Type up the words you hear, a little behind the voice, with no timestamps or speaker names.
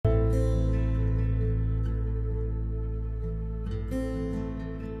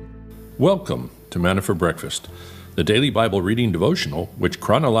Welcome to Manna for Breakfast, the daily Bible reading devotional which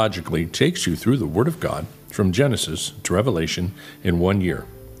chronologically takes you through the Word of God from Genesis to Revelation in 1 year.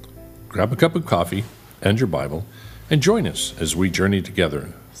 Grab a cup of coffee and your Bible and join us as we journey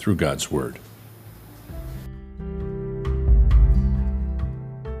together through God's Word.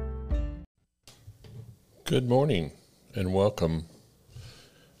 Good morning and welcome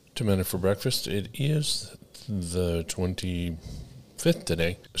to Manna for Breakfast. It is the 25th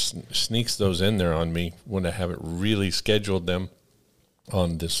today. Sneaks those in there on me when I haven't really scheduled them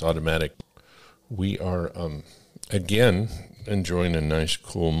on this automatic. We are again enjoying a nice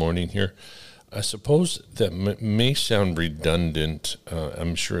cool morning here. I suppose that may sound redundant.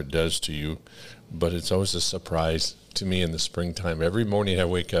 I'm sure it does to you, but it's always a surprise to me in the springtime. Every morning I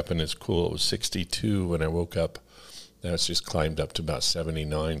wake up and it's cool. It was 62 when I woke up. Now it's just climbed up to about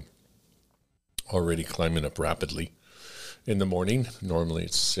 79. Already climbing up rapidly in the morning. Normally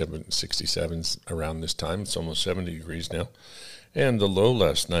it's 67 around this time. It's almost 70 degrees now. And the low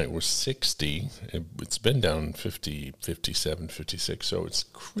last night was 60. It's been down 50, 57, 56. So it's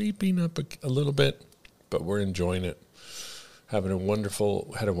creeping up a little bit, but we're enjoying it. Had a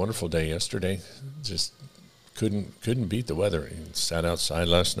wonderful day yesterday. Just couldn't beat the weather. Sat outside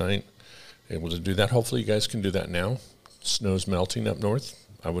last night, able to do that. Hopefully you guys can do that now. Snow's melting up north,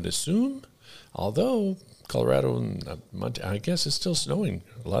 I would assume. Although Colorado and Montana, I guess it's still snowing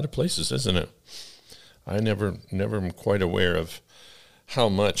a lot of places, isn't it? I never am quite aware of how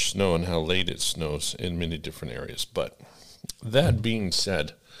much snow and how late it snows in many different areas. But that being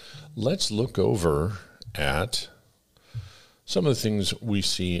said, let's look over at some of the things we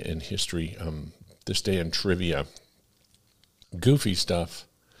see in history this day in trivia. Goofy stuff.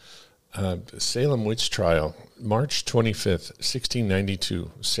 Salem witch trial, March 25th,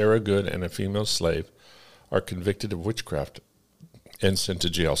 1692. Sarah Good and a female slave are convicted of witchcraft and sent to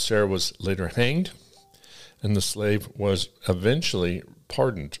jail. Sarah was later hanged, and the slave was eventually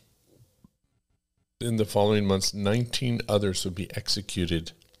pardoned. In the following months, 19 others would be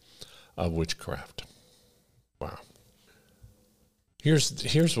executed of witchcraft. Wow.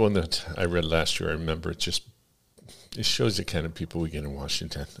 Here's one that I read last year. I remember it shows the kind of people we get in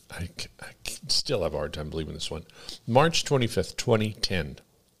Washington. I still have a hard time believing this one. March 25th, 2010.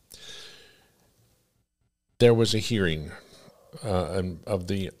 There was a hearing of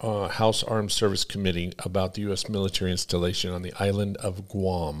the House Armed Service Committee about the U.S. military installation on the island of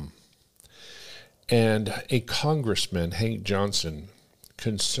Guam. And a congressman, Hank Johnson,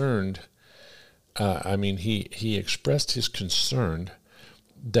 he expressed his concern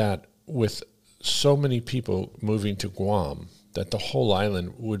that with so many people moving to Guam, that the whole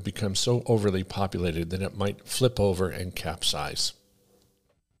island would become so overly populated that it might flip over and capsize.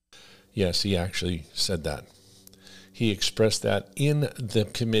 Yes, he actually said that. He expressed that in the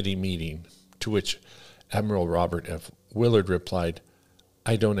committee meeting, to which Admiral Robert F. Willard replied,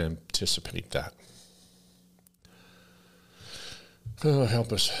 "I don't anticipate that." Oh,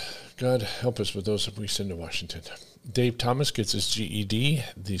 help us. God, help us with those that we send to Washington. Dave Thomas gets his GED,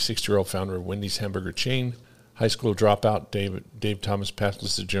 the 60-year-old founder of Wendy's hamburger chain. High school dropout, Dave Thomas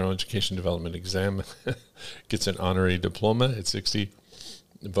passes the General Education Development exam, gets an honorary diploma at 60,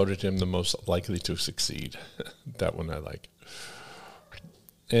 voted him the most likely to succeed. That one I like.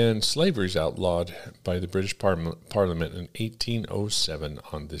 And slavery is outlawed by the British Parliament in 1807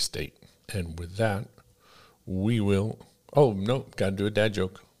 on this date. And with that, we will... Oh, no, got to do a dad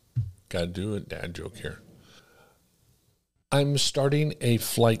joke. Here. I'm starting a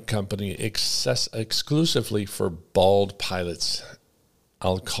flight company exclusively for bald pilots.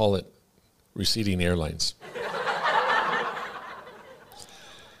 I'll call it Receding Airlines.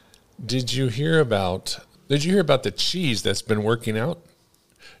 Did you hear about the cheese that's been working out?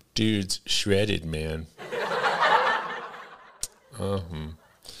 Dude's shredded, man.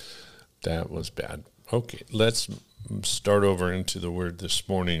 That was bad. Okay, let's start over into the Word this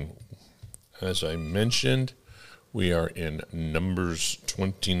morning. As I mentioned, we are in Numbers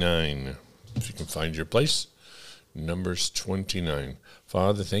 29. If you can find your place, Numbers 29.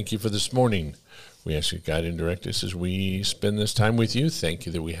 Father, thank you for this morning. We ask you to guide and direct us as we spend this time with you. Thank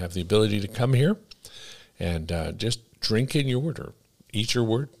you that we have the ability to come here and just drink in your word or eat your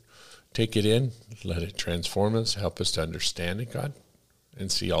word. Take it in, let it transform us, help us to understand it, God,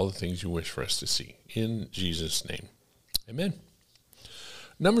 and see all the things you wish for us to see. In Jesus' name, amen.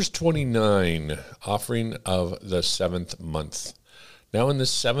 Numbers 29, offering of the 7th month. Now in the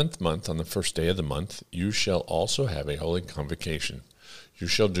 7th month, on the first day of the month, you shall also have a holy convocation. You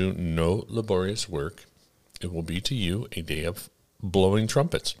shall do no laborious work. It will be to you a day of blowing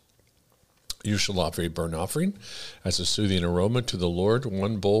trumpets. You shall offer a burnt offering as a soothing aroma to the Lord,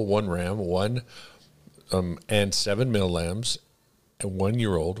 1 bull, 1 ram, and 7 male lambs, and 1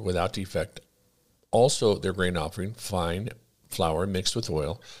 year old without defect. Also their grain offering, fine flour mixed with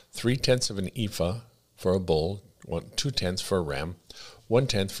oil, 3/10 of an ephah for a bull, 2/10 for a ram,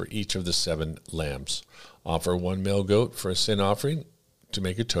 1/10 for each of the 7 lambs. Offer 1 male goat for a sin offering to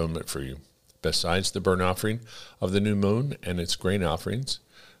make atonement for you. Besides the burnt offering of the new moon and its grain offerings,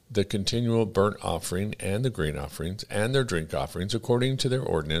 the continual burnt offering and the grain offerings and their drink offerings according to their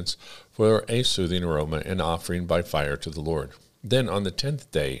ordinance for a soothing aroma and offering by fire to the Lord. Then on the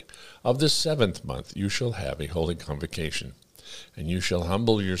 10th day of the 7th month you shall have a holy convocation, and you shall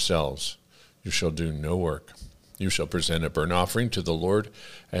humble yourselves. You shall do no work. You shall present a burnt offering to the Lord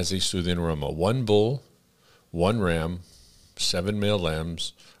as a soothing aroma, 1 bull, 1 ram, 7 male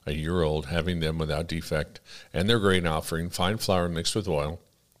lambs, a year old, having them without defect, and their grain offering, fine flour mixed with oil,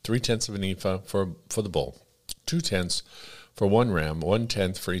 3/10 of an ephah for the bull, 2/10 for 1 ram,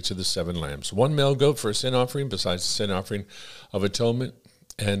 1/10 for each of the 7 lambs, 1 male goat for a sin offering, besides the sin offering of atonement,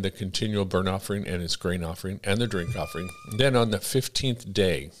 and the continual burnt offering and its grain offering, and the drink offering. Then on the 15th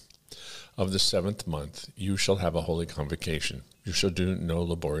day of the 7th month you shall have a holy convocation. You shall do no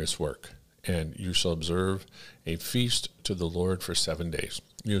laborious work, and you shall observe a feast to the Lord for 7 days.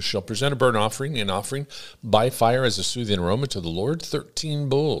 You shall present a burnt offering and offering by fire as a soothing aroma to the Lord, 13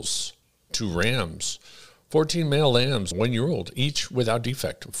 bulls, 2 rams, 14 male lambs, 1 year old, each without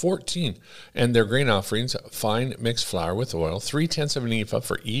defect, 14, and their grain offerings, fine mixed flour with oil, 3/10 of an ephah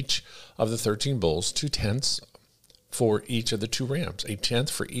for each of the 13 bulls, 2/10 for each of the 2 rams, 1/10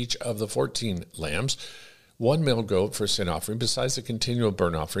 for each of the 14 lambs, 1 male goat for a sin offering, besides the continual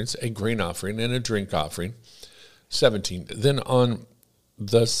burnt offerings, a grain offering, and a drink offering. 17. Then on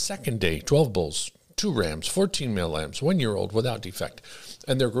the 2nd day, 12 bulls, 2 rams, 14 male lambs, 1 year old without defect,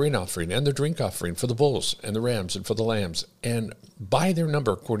 and their grain offering, and their drink offering for the bulls, and the rams, and for the lambs, and by their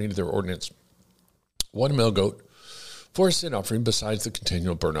number according to their ordinance, 1 male goat for a sin offering, besides the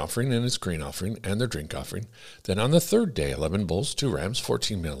continual burnt offering, and its grain offering, and their drink offering. Then on the 3rd day, 11 bulls, 2 rams,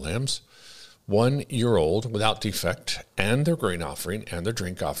 14 male lambs, 1 year old without defect, and their grain offering, and their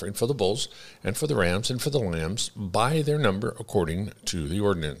drink offering for the bulls, and for the rams, and for the lambs, by their number according to the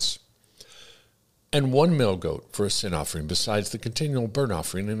ordinance. And 1 male goat for a sin offering, besides the continual burnt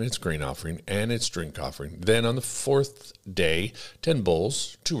offering, and its grain offering, and its drink offering. Then on the 4th day, 10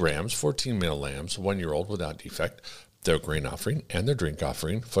 bulls, 2 rams, 14 male lambs, 1 year old without defect, their grain offering, and their drink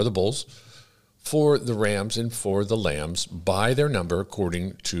offering for the bulls, for the rams, and for the lambs, by their number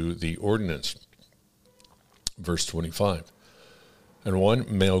according to the ordinance. Verse 25. And 1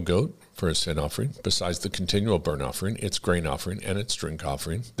 male goat for a sin offering, besides the continual burnt offering, its grain offering, and its drink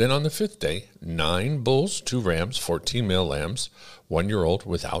offering. Then on the 5th day, 9 bulls, 2 rams, 14 male lambs, 1 year old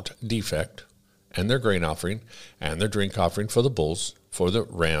without defect, and their grain offering, and their drink offering for the bulls, for the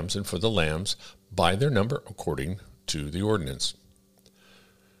rams, and for the lambs, by their number according to the ordinance.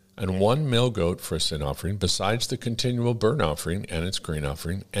 And 1 male goat for a sin offering, besides the continual burnt offering, and its grain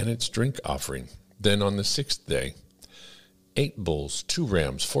offering, and its drink offering. Then on the 6th day, 8 bulls, 2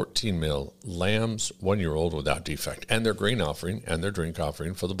 rams, 14 male lambs, 1 year old without defect, and their grain offering, and their drink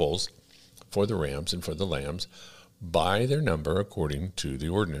offering for the bulls, for the rams, and for the lambs, by their number according to the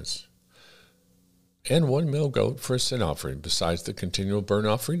ordinance. And 1 male goat for a sin offering, besides the continual burnt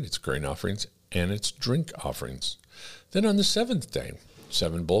offering, its grain offerings, and its drink offerings. Then on the 7th day,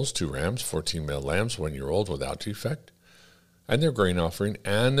 7 bulls, 2 rams, 14 male lambs, 1 year old without defect, and their grain offering,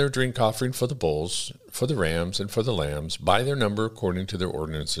 and their drink offering for the bulls, for the rams, and for the lambs, by their number according to their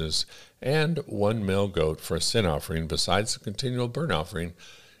ordinances, and 1 male goat for a sin offering, besides the continual burnt offering,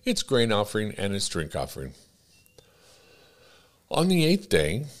 its grain offering, and its drink offering. On the 8th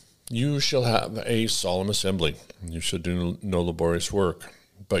day, you shall have a solemn assembly. You shall do no laborious work,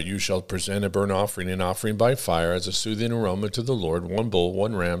 but you shall present a burnt offering and offering by fire as a soothing aroma to the Lord, 1 bull,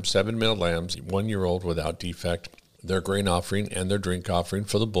 1 ram, 7 male lambs, 1 year old without defect, their grain offering and their drink offering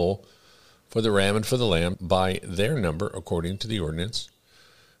for the bull, for the ram, and for the lamb, by their number according to the ordinance,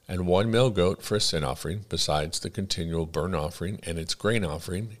 and 1 male goat for a sin offering, besides the continual burnt offering and its grain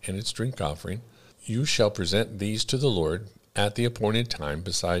offering and its drink offering. You shall present these to the Lord at the appointed time,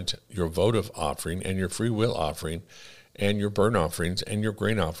 besides your votive offering and your free will offering, and your burnt offerings, and your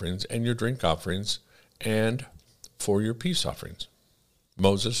grain offerings, and your drink offerings, and for your peace offerings.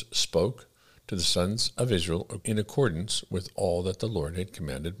 Moses spoke to the sons of Israel in accordance with all that the Lord had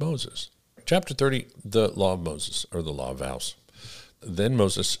commanded Moses. Chapter 30, the law of Moses, or the law of vows. Then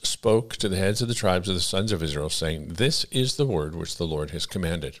Moses spoke to the heads of the tribes of the sons of Israel, saying, This is the word which the Lord has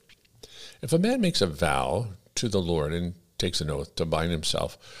commanded. If a man makes a vow to the Lord and takes an oath to bind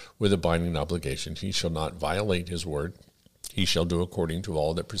himself with a binding obligation, he shall not violate his word. He shall do according to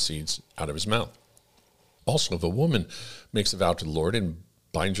all that proceeds out of his mouth. Also, if a woman makes a vow to the Lord and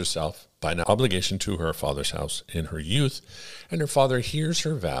binds herself by an obligation to her father's house in her youth, and her father hears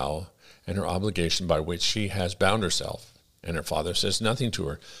her vow and her obligation by which she has bound herself, and her father says nothing to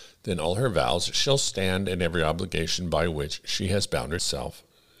her, then all her vows shall stand, and every obligation by which she has bound herself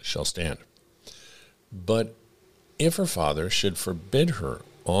shall stand. But if her father should forbid her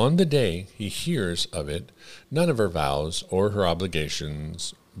on the day he hears of it, none of her vows or her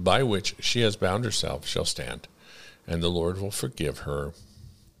obligations by which she has bound herself shall stand, and the Lord will forgive her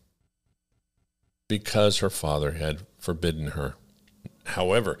because her father had forbidden her.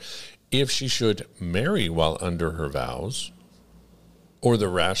 However, if she should marry while under her vows, or the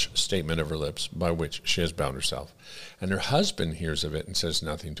rash statement of her lips by which she has bound herself, and her husband hears of it and says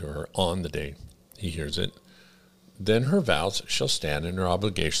nothing to her on the day he hears it, then her vows shall stand, and her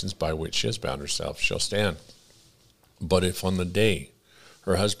obligations by which she has bound herself shall stand. But if on the day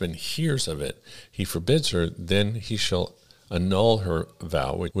her husband hears of it, he forbids her, then he shall annul her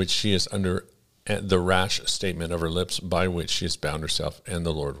vow, which she is under the rash statement of her lips by which she has bound herself, and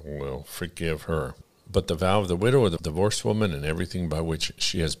the Lord will forgive her. But the vow of the widow or the divorced woman and everything by which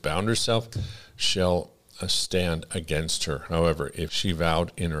she has bound herself shall stand against her. However, if she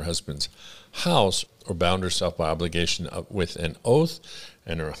vowed in her husband's house or bound herself by obligation with an oath,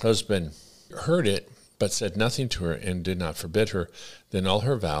 and her husband heard it but said nothing to her and did not forbid her, then all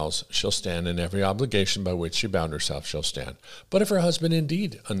her vows shall stand, and every obligation by which she bound herself shall stand. But if her husband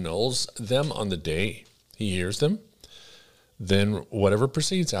indeed annuls them on the day he hears them, then whatever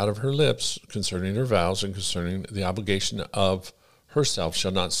proceeds out of her lips concerning her vows and concerning the obligation of herself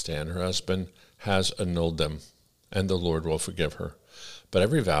shall not stand. Her husband has annulled them, and the Lord will forgive her. But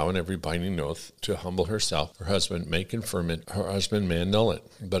every vow and every binding oath to humble herself, her husband may confirm it, her husband may annul it.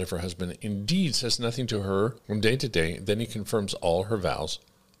 But if her husband indeed says nothing to her from day to day, then he confirms all her vows,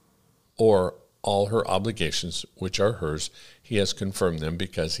 or all her obligations, which are hers. He has confirmed them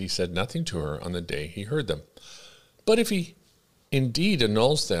because he said nothing to her on the day he heard them. But if he indeed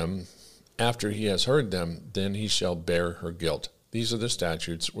annuls them after he has heard them, then he shall bear her guilt. These are the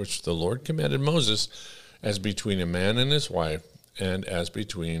statutes which the Lord commanded Moses, as between a man and his wife, and as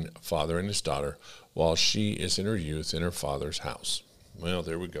between a father and his daughter, while she is in her youth in her father's house. Well,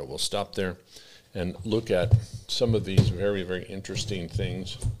 there we go. We'll stop there and look at some of these very, very interesting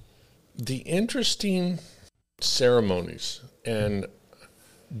things. The interesting ceremonies and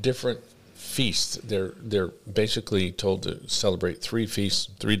different feasts. They're basically told to celebrate three feasts,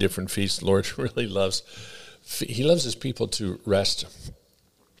 three different feasts. Lord really loves. He loves his people to rest,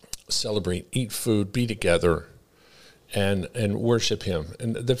 celebrate, eat food, be together, and worship him.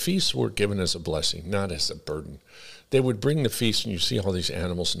 And the feasts were given as a blessing, not as a burden. They would bring the feast, and you see all these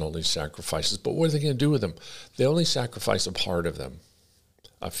animals and all these sacrifices, but what are they going to do with them? They only sacrifice a part of them.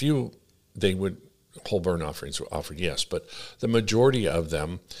 A few, they would, whole burnt offerings were offered, yes, but the majority of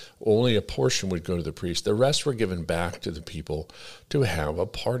them, only a portion would go to the priest. The rest were given back to the people to have a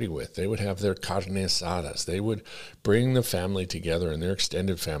party with. They would have their carne asadas. They would bring the family together and their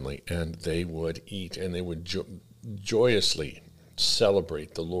extended family, and they would eat, and they would joyously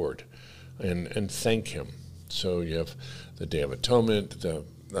celebrate the Lord and thank him. So you have the Day of Atonement,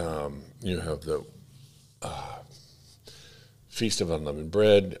 you have the Feast of Unleavened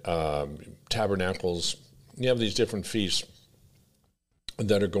Bread, Tabernacles. You have these different feasts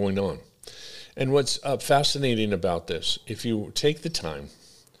that are going on. And what's fascinating about this, if you take the time,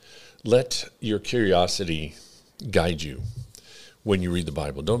 let your curiosity guide you when you read the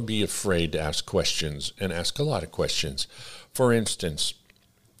Bible. Don't be afraid to ask questions, and ask a lot of questions. For instance,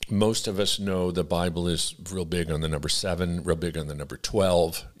 most of us know the Bible is real big on the number 7, real big on the number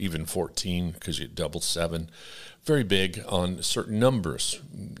 12, even 14, because you double 7. Very big on certain numbers,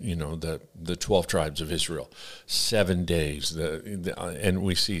 you know, the 12 tribes of Israel, 7 days, and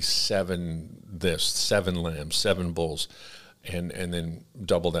we see 7 this, 7 lambs, 7 bulls, and then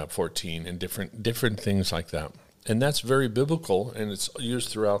double that 14, and different things like that. And that's very biblical, and it's used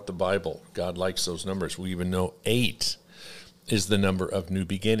throughout the Bible. God likes those numbers. We even know 8 is the number of new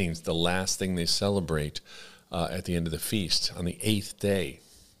beginnings, the last thing they celebrate at the end of the feast. On the 8th day,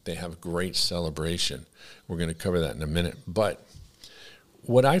 they have a great celebration. We're going to cover that in a minute. But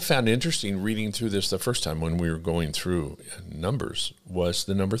what I found interesting reading through this the first time when we were going through Numbers was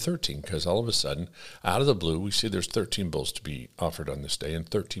the number 13, because all of a sudden, out of the blue, we see there's 13 bulls to be offered on this day and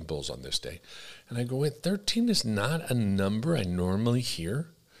 13 bulls on this day. And I go, wait, 13 is not a number I normally hear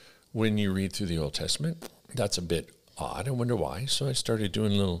when you read through the Old Testament. That's a bit odd. I wonder why. So I started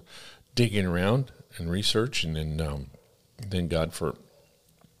doing a little digging around and research, and then Thank God for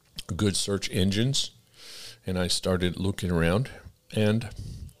good search engines. And I started looking around and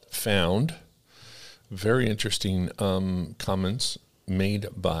found very interesting comments made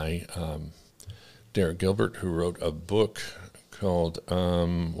by Derek Gilbert, who wrote a book called,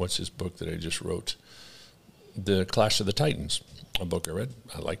 what's his book that I just wrote? The Clash of the Titans, a book I read.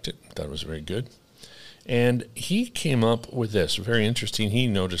 I liked it. Thought it was very good. And he came up with this, very interesting. He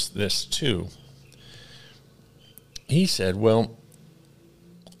noticed this too. He said, well,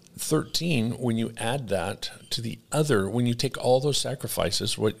 13, when you add that to the other, when you take all those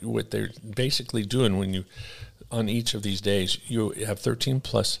sacrifices, what they're basically doing when you, on each of these days, you have 13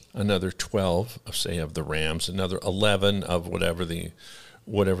 plus another 12 of, say, of the rams, another 11 of whatever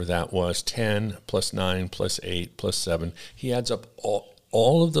that was, 10 plus 9 plus 8 plus 7. He adds up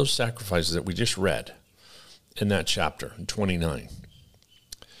all of those sacrifices that we just read in that chapter, 29,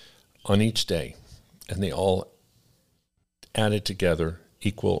 on each day, and they all added together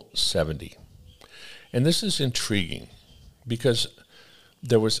equal 70. And this is intriguing because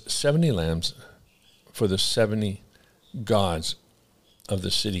there was 70 lambs for the 70 gods of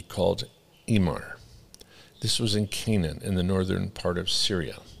the city called Emar. This was in Canaan, in the northern part of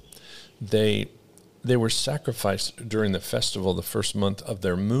Syria. They were sacrificed during the festival, the first month of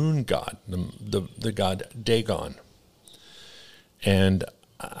their moon god, the god Dagon. And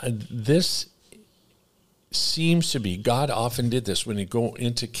this seems to be, God often did this when you go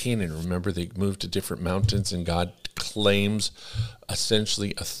into Canaan. Remember, they moved to different mountains, and God claims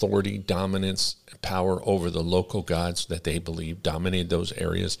essentially authority, dominance, power over the local gods that they believe dominated those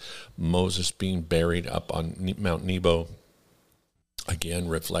areas. Moses being buried up on Mount Nebo, again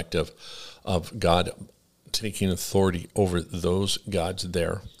reflective of God taking authority over those gods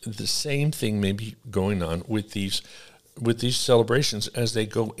there. The same thing may be going on with these celebrations as they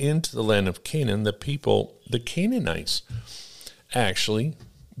go into the land of Canaan. The Canaanites actually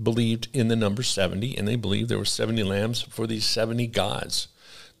believed in the number 70, and they believed there were 70 lambs for these 70 gods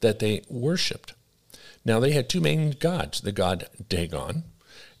that they worshipped. Now, they had two main gods, the god Dagon,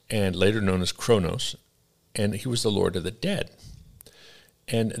 and later known as Kronos, and he was the lord of the dead.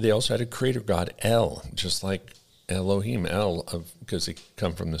 And they also had a creator god, El, just like Elohim, because they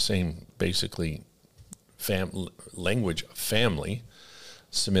come from the same, basically, family,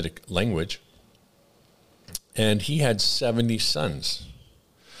 Semitic language. And he had 70 sons.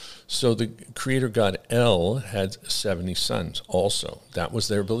 So the creator god El had 70 sons also. That was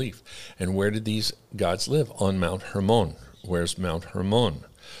their belief. And where did these gods live? On Mount Hermon. Where's Mount Hermon?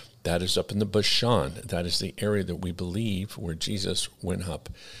 That is up in the Bashan. That is the area that we believe where Jesus went up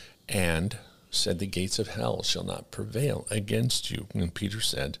and said, the gates of hell shall not prevail against you. And Peter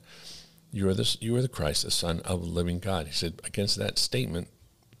said, you are the Christ, the Son of the living God. He said, against that statement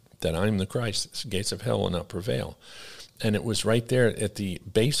that I'm the Christ, the gates of hell will not prevail. And it was right there at the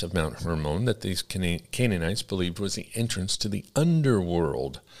base of Mount Hermon that these Canaanites believed was the entrance to the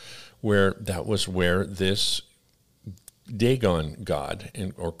underworld, where this Dagon god,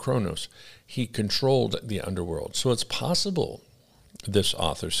 or Kronos, he controlled the underworld. So it's possible, this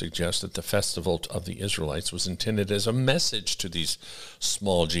author suggests, that the festival of the Israelites was intended as a message to these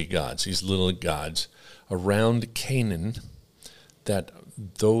small g gods, these little gods around Canaan, that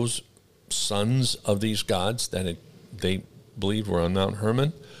those sons of these gods that they believed were on Mount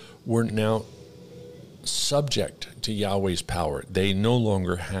Hermon were now subject to Yahweh's power. They no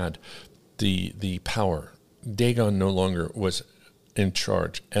longer had the power. Dagon no longer was in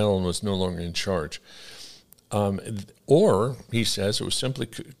charge. El was no longer in charge. Or, he says, it was simply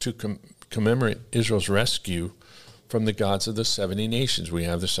to commemorate Israel's rescue from the gods of the 70 nations. We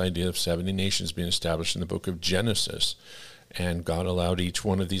have this idea of 70 nations being established in the book of Genesis. And God allowed each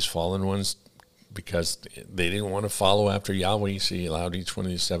one of these fallen ones, because they didn't want to follow after Yahweh, so he allowed each one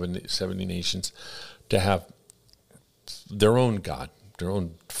of these 70 nations to have their own God, their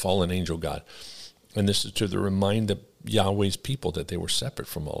own fallen angel God. And this is to remind the Yahweh's people that they were separate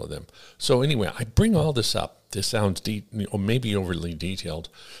from all of them. So anyway, I bring all this up. This sounds maybe overly detailed,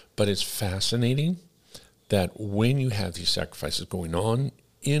 but it's fascinating that when you have these sacrifices going on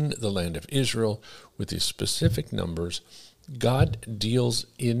in the land of Israel with these specific numbers, God deals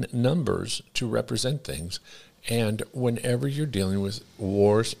in numbers to represent things. And whenever you're dealing with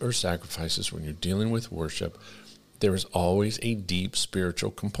wars or sacrifices, when you're dealing with worship, there is always a deep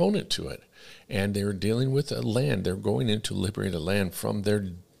spiritual component to it. And they're dealing with a land. They're going in to liberate a land from their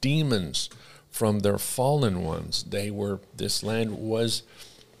demons, from their fallen ones. This land was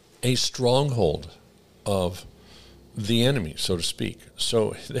a stronghold of the enemy, so to speak.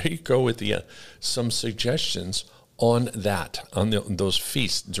 So there you go with some suggestions on that, on those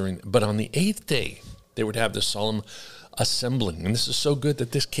feasts but on the 8th day, they would have the solemn assembling. And this is so good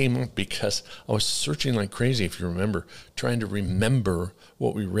that this came up because I was searching like crazy, if you remember, trying to remember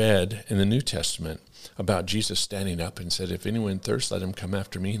what we read in the New Testament about Jesus standing up and said, if anyone thirsts, let him come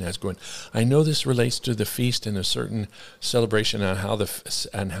after me. And I was going, I know this relates to the feast and a certain celebration on how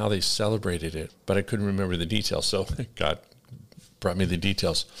they celebrated it, but I couldn't remember the details. So God brought me the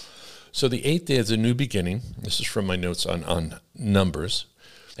details. So the 8th day is a new beginning. This is from my notes on Numbers.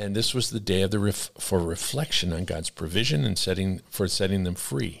 And this was the day of for reflection on God's provision and setting them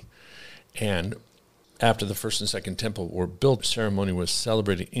free. And after the first and second temple were built, ceremony was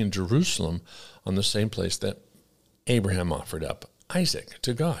celebrated in Jerusalem on the same place that Abraham offered up Isaac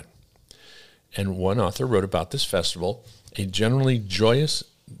to God. And one author wrote about this festival, the general joyous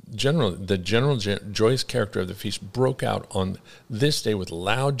character of the feast broke out on this day with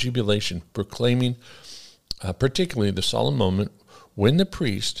loud jubilation, proclaiming particularly the solemn moment when the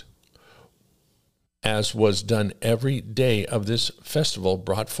priest, as was done every day of this festival,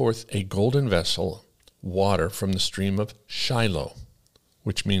 brought forth a golden vessel, water from the stream of Shiloh,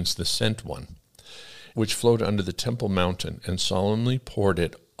 which means the sent one, which flowed under the temple mountain, and solemnly poured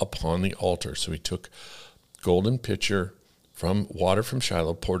it upon the altar. So he took golden pitcher from water from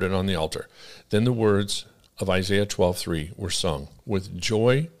Shiloh, poured it on the altar. Then the words of Isaiah 12:3 were sung. With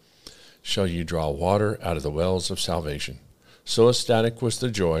joy shall you draw water out of the wells of salvation. So ecstatic was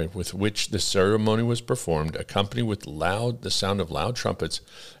the joy with which the ceremony was performed, accompanied with the sound of loud trumpets.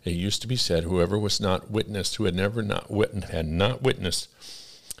 It used to be said, whoever was not witnessed, who had not witnessed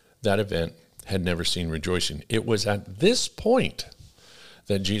that event, had never seen rejoicing. It was at this point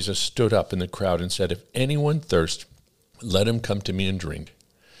that Jesus stood up in the crowd and said, if anyone thirsts, let him come to me and drink.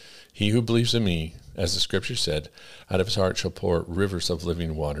 He who believes in me, as the scripture said, out of his heart shall pour rivers of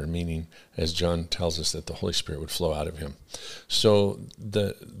living water, meaning, as John tells us, that the Holy Spirit would flow out of him. So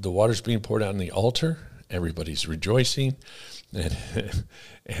the water's being poured out on the altar. Everybody's rejoicing, and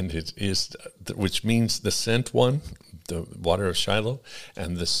it is, which means the sent one, the water of Shiloh,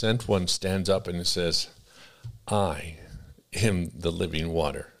 and the sent one stands up and it says, I am the living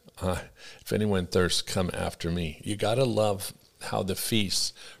water. If anyone thirsts, come after me. You got to love how the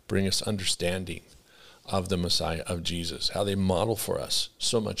feasts bring us understanding of the Messiah, of Jesus, how they model for us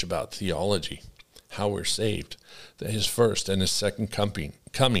so much about theology, how we're saved, his first and his second coming,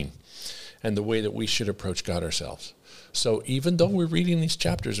 and the way that we should approach God ourselves. So even though we're reading these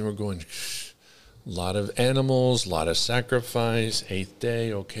chapters and we're going, a lot of animals, a lot of sacrifice, 8th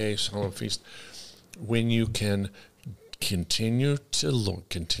day, okay, solemn feast, when you can continue to look,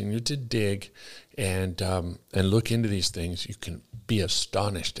 continue to dig, and look into these things, you can be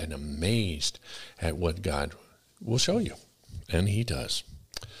astonished and amazed at what God will show you, and he does.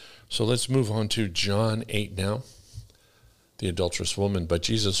 So let's move on to John 8 now, the adulterous woman. But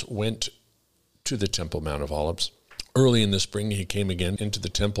Jesus went to the Temple Mount of Olives. Early in the spring, he came again into the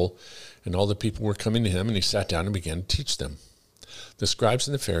temple, and all the people were coming to him, and he sat down and began to teach them. The scribes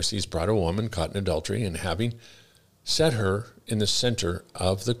and the Pharisees brought a woman caught in adultery, and having set her in the center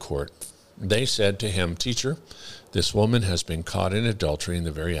of the court, they said to him, Teacher, this woman has been caught in adultery in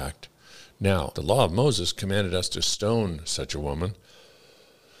the very act. Now, the law of Moses commanded us to stone such a woman.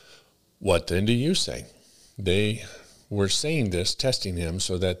 What then do you say? They were saying this, testing him,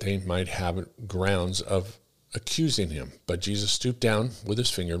 so that they might have grounds of accusing him. But Jesus stooped down with his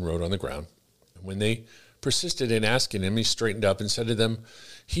finger and wrote on the ground. When they persisted in asking him, he straightened up and said to them,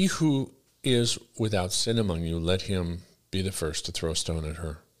 He who is without sin among you, let him be the first to throw a stone at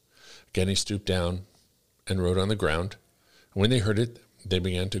her. Again he stooped down and wrote on the ground. When they heard it, they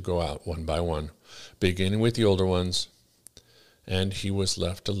began to go out one by one, beginning with the older ones. And he was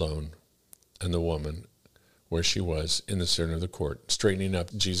left alone, and the woman where she was in the center of the court. Straightening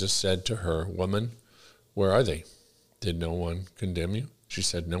up, Jesus said to her, Woman, where are they? Did no one condemn you? She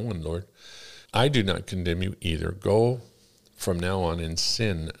said, No one, Lord. I do not condemn you either. Go from now on and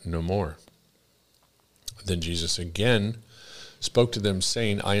sin no more. Then Jesus again spoke to them,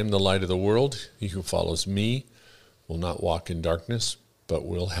 saying, I am the light of the world. He who follows me will not walk in darkness, but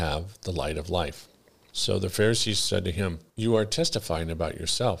will have the light of life. So the Pharisees said to him, You are testifying about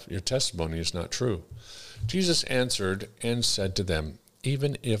yourself. Your testimony is not true. Jesus answered and said to them,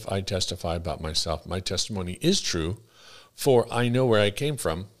 Even if I testify about myself, my testimony is true, for I know where I came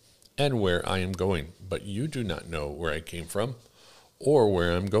from and where I am going. But you do not know where I came from or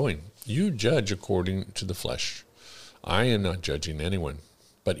where I am going. You judge according to the flesh. I am not judging anyone.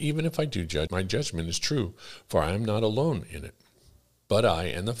 But even if I do judge, my judgment is true, for I am not alone in it, but I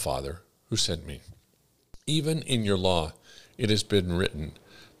and the Father who sent me. Even in your law it has been written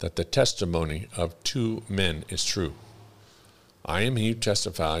that the testimony of two men is true. I am he who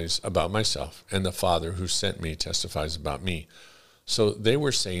testifies about myself, and the Father who sent me testifies about me. So they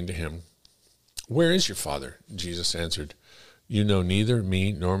were saying to him, Where is your Father? Jesus answered, You know neither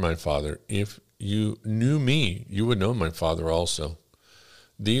me nor my Father. If you knew me, you would know my Father also.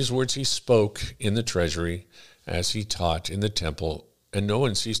 These words he spoke in the treasury as he taught in the temple, and no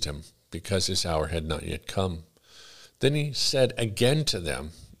one seized him, because his hour had not yet come. Then he said again to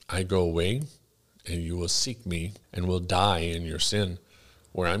them, I go away, and you will seek me, and will die in your sin.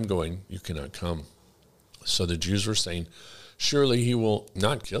 Where I'm going, you cannot come. So the Jews were saying, Surely he will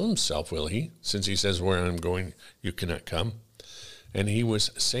not kill himself, will he? Since he says, Where I'm going, you cannot come. And he was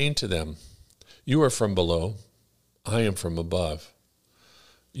saying to them, You are from below, I am from above.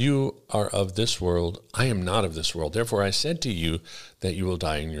 You are of this world, I am not of this world. Therefore I said to you that you will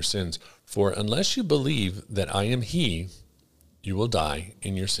die in your sins. For unless you believe that I am he, you will die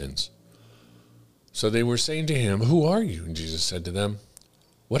in your sins. So they were saying to him, Who are you? And Jesus said to them,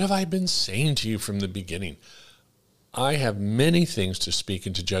 What have I been saying to you from the beginning? I have many things to speak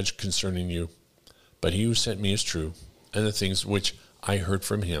and to judge concerning you, but he who sent me is true, and the things which I heard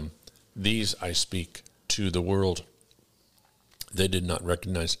from him, these I speak to the world. They did not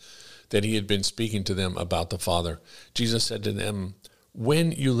recognize that he had been speaking to them about the Father. Jesus said to them,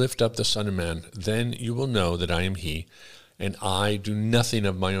 When you lift up the Son of Man, then you will know that I am he, and I do nothing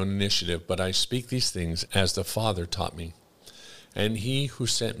of my own initiative, but I speak these things as the Father taught me. And he who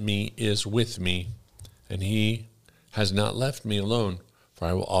sent me is with me, and he has not left me alone, for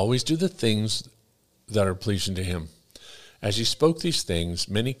I will always do the things that are pleasing to him. As he spoke these things,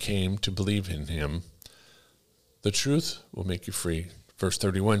 many came to believe in him. The truth will make you free. Verse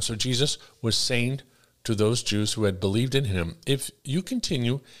 31, So Jesus was saying to those Jews who had believed in him, If you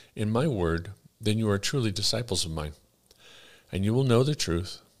continue in my word, then you are truly disciples of mine, and you will know the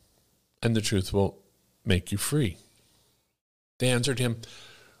truth, and the truth will make you free. They answered him,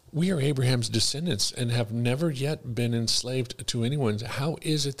 We are Abraham's descendants and have never yet been enslaved to anyone. How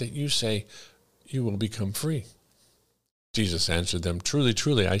is it that you say you will become free? Jesus answered them, Truly,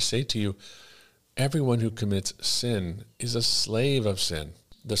 truly, I say to you, everyone who commits sin is a slave of sin.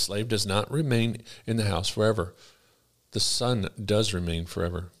 The slave does not remain in the house forever. The Son does remain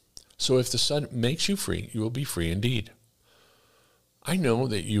forever. So if the Son makes you free, you will be free indeed. I know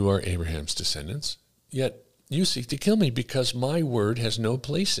that you are Abraham's descendants, yet you seek to kill me because my word has no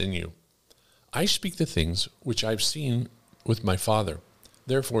place in you. I speak the things which I've seen with my Father.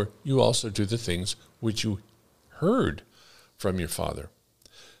 Therefore, you also do the things which you heard from your father.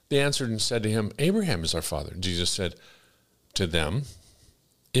 They answered and said to him, Abraham is our father. Jesus said to them,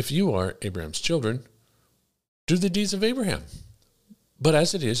 If you are Abraham's children, do the deeds of Abraham. But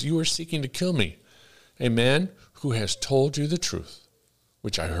as it is, you are seeking to kill me, a man who has told you the truth,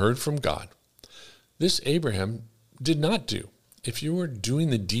 which I heard from God. This Abraham did not do. If you were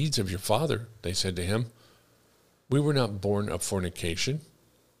doing the deeds of your father, they said to him, we were not born of fornication.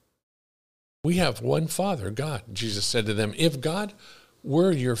 We have one Father, God. Jesus said to them, If God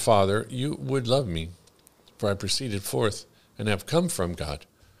were your Father, you would love me, for I proceeded forth and have come from God.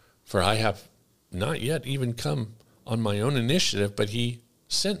 For I have not yet even come on my own initiative, but he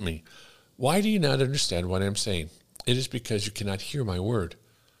sent me. Why do you not understand what I am saying? It is because you cannot hear my word.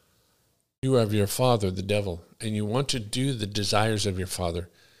 You are of your father, the devil, and you want to do the desires of your father.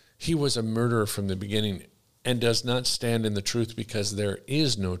 He was a murderer from the beginning and does not stand in the truth because there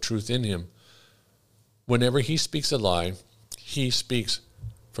is no truth in him. Whenever he speaks a lie, he speaks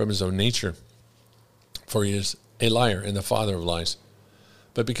from his own nature, for he is a liar and the father of lies.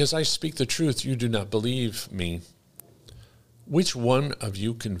 But because I speak the truth, you do not believe me. Which one of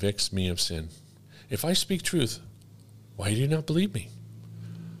you convicts me of sin? If I speak truth, why do you not believe me?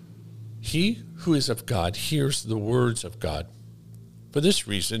 He who is of God hears the words of God. For this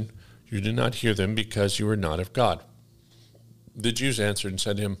reason, you do not hear them because you are not of God. The Jews answered and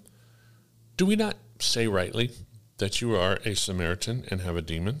said to him, Do we not say rightly that you are a Samaritan and have a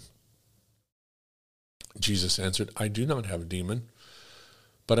demon? Jesus answered, I do not have a demon,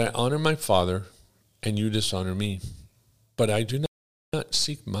 but I honor my Father, and you dishonor me. But I do not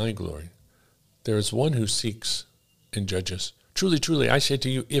seek my glory. There is one who seeks and judges. Truly, truly, I say to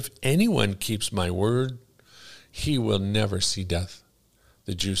you, if anyone keeps my word, he will never see death.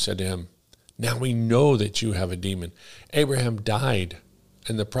 The Jews said to him, Now we know that you have a demon. Abraham died,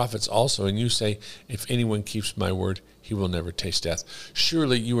 and the prophets also, and you say, if anyone keeps my word, he will never taste death.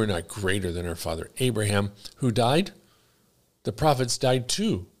 Surely you are not greater than our father Abraham, who died? The prophets died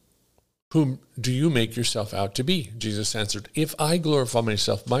too. Whom do you make yourself out to be? Jesus answered, If I glorify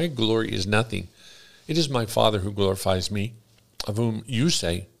myself, my glory is nothing. It is my Father who glorifies me, of whom you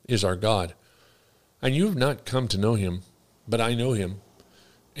say is our God. And you have not come to know him, but I know him.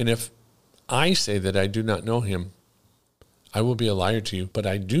 And if I say that I do not know him, I will be a liar to you, but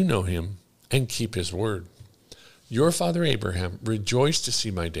I do know him and keep his word. Your father Abraham rejoiced to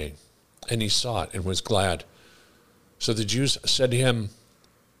see my day, and he saw it and was glad. So the Jews said to him,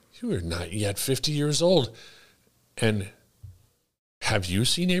 you are not yet 50 years old, and have you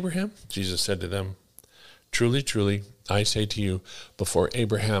seen Abraham? Jesus said to them, truly, truly, I say to you, before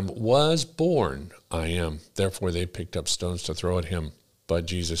Abraham was born, I am. Therefore they picked up stones to throw at him. But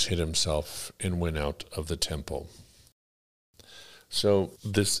Jesus hid himself and went out of the temple. So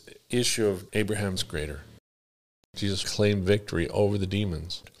this issue of Abraham's greater. Jesus claimed victory over the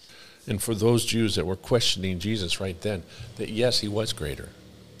demons. And for those Jews that were questioning Jesus right then, that yes, he was greater.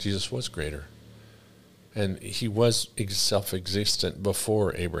 Jesus was greater. And he was self-existent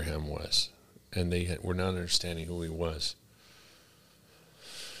before Abraham was. And they were not understanding who he was.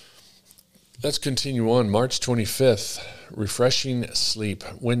 Let's continue on. March 25th, refreshing sleep.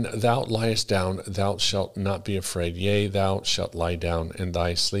 When thou liest down, thou shalt not be afraid. Yea, thou shalt lie down, and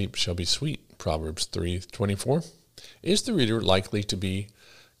thy sleep shall be sweet. Proverbs 3:24. Is the reader likely to be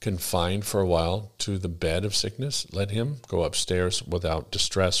confined for a while to the bed of sickness? Let him go upstairs without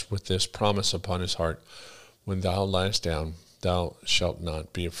distress, with this promise upon his heart. When thou liest down, thou shalt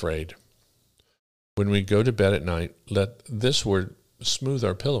not be afraid. When we go to bed at night, let this word smooth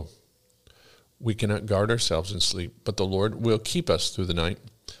our pillow. We cannot guard ourselves in sleep, but the Lord will keep us through the night,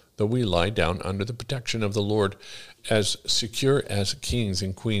 though we lie down under the protection of the Lord, as secure as kings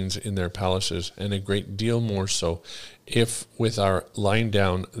and queens in their palaces, and a great deal more so, if with our lying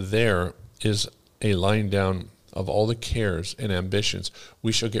down there is a lying down of all the cares and ambitions,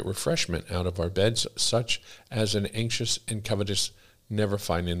 we shall get refreshment out of our beds, such as an anxious and covetous never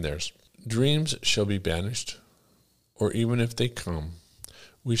find in theirs. Dreams shall be banished, or even if they come,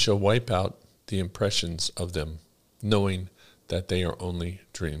 we shall wipe out the impressions of them, knowing that they are only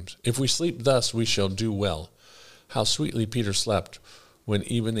dreams. If we sleep thus, we shall do well. How sweetly Peter slept when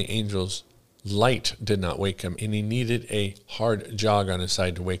even the angel's light did not wake him, and he needed a hard jog on his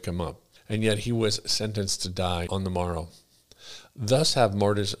side to wake him up, and yet he was sentenced to die on the morrow. Thus have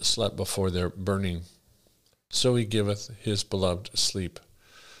martyrs slept before their burning. So he giveth his beloved sleep.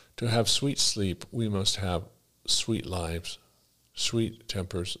 To have sweet sleep, we must have sweet lives, sweet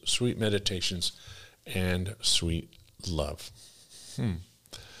tempers, sweet meditations, and sweet love.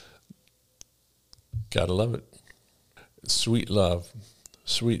 Gotta love it. Sweet love,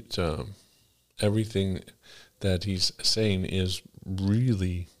 sweet everything that he's saying is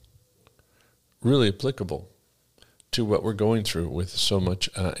really, really applicable to what we're going through with so much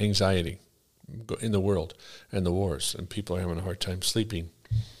anxiety in the world and the wars, and people are having a hard time sleeping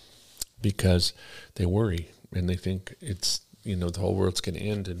because they worry and they think it's, the whole world's going to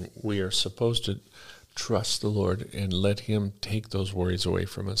end, and we are supposed to trust the Lord and let him take those worries away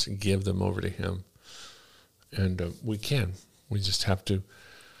from us and give them over to him. And we can. We just have to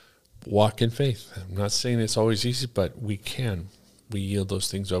walk in faith. I'm not saying it's always easy, but we can. We yield those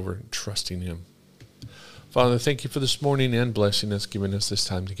things over, trusting him. Father, thank you for this morning and blessing us, giving us this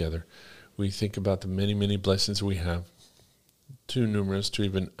time together. We think about the many, many blessings we have. Too numerous to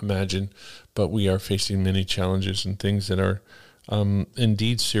even imagine, but we are facing many challenges and things that are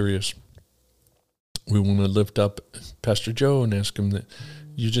indeed serious. We want to lift up Pastor Joe and ask him that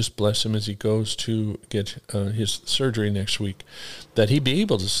you just bless him as he goes to get his surgery next week, that he be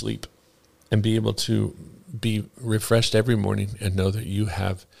able to sleep and be able to be refreshed every morning and know that you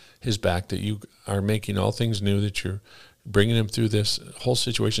have his back, that you are making all things new, that you're bringing him through this whole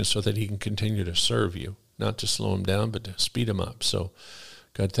situation so that he can continue to serve you. Not to slow him down, but to speed him up. So,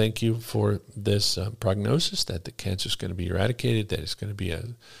 God, thank you for this prognosis, that the cancer is going to be eradicated, that it's going to be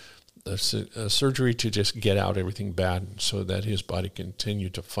a surgery to just get out everything bad so that his body continue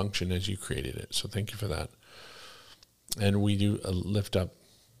to function as you created it. So thank you for that. And we do lift up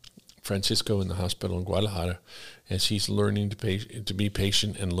Francisco in the hospital in Guadalajara as he's learning to be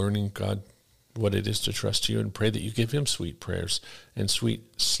patient and learning, God, what it is to trust you, and pray that you give him sweet prayers and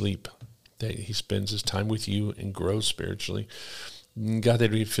sweet sleep, that he spends his time with you and grows spiritually. God,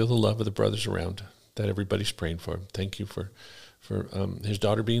 that we feel the love of the brothers around, that everybody's praying for him. Thank you for his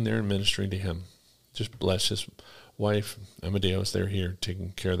daughter being there and ministering to him. Just bless his wife, Amadeus. They're here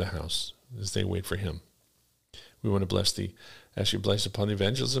taking care of the house as they wait for him. We want to ask you bless upon the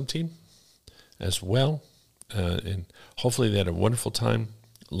evangelism team as well. And hopefully they had a wonderful time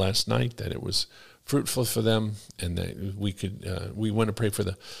last night, that it was fruitful for them, and that we want to pray for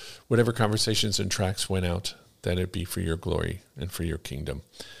whatever conversations and tracks went out, that it be for your glory and for your kingdom.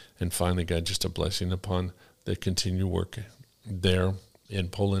 And finally, God, just a blessing upon the continued work there in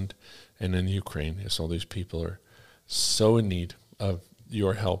Poland and in Ukraine, as all these people are so in need of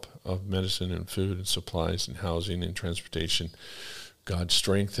your help of medicine and food and supplies and housing and transportation. God,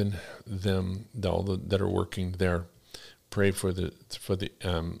 strengthen them, all that are working there. Pray for the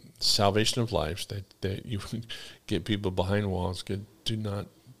salvation of lives, that you would get people behind walls. God, do not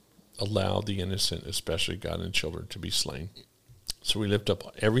allow the innocent, especially God and children, to be slain. So we lift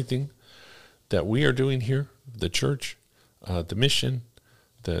up everything that we are doing here, the church, the mission,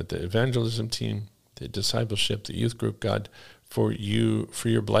 the evangelism team, the discipleship, the youth group, God, for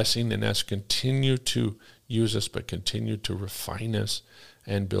your blessing, and ask continue to use us, but continue to refine us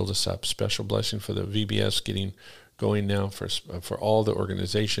and build us up. Special blessing for the VBS getting going now, for all the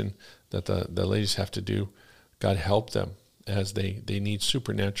organization that the ladies have to do. God, help them as they need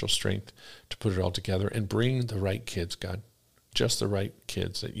supernatural strength to put it all together, and bring the right kids, God, just the right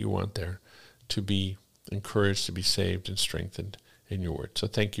kids that you want there to be encouraged, to be saved and strengthened in your word. So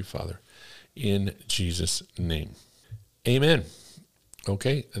thank you, Father, in Jesus' name. Amen.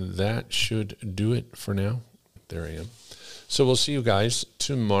 Okay, that should do it for now. There I am. So we'll see you guys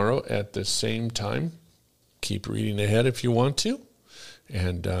tomorrow at the same time. Keep reading ahead if you want to,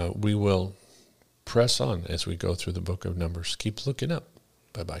 and we will press on as we go through the book of Numbers. Keep looking up.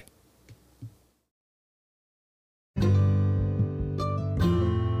 Bye-bye.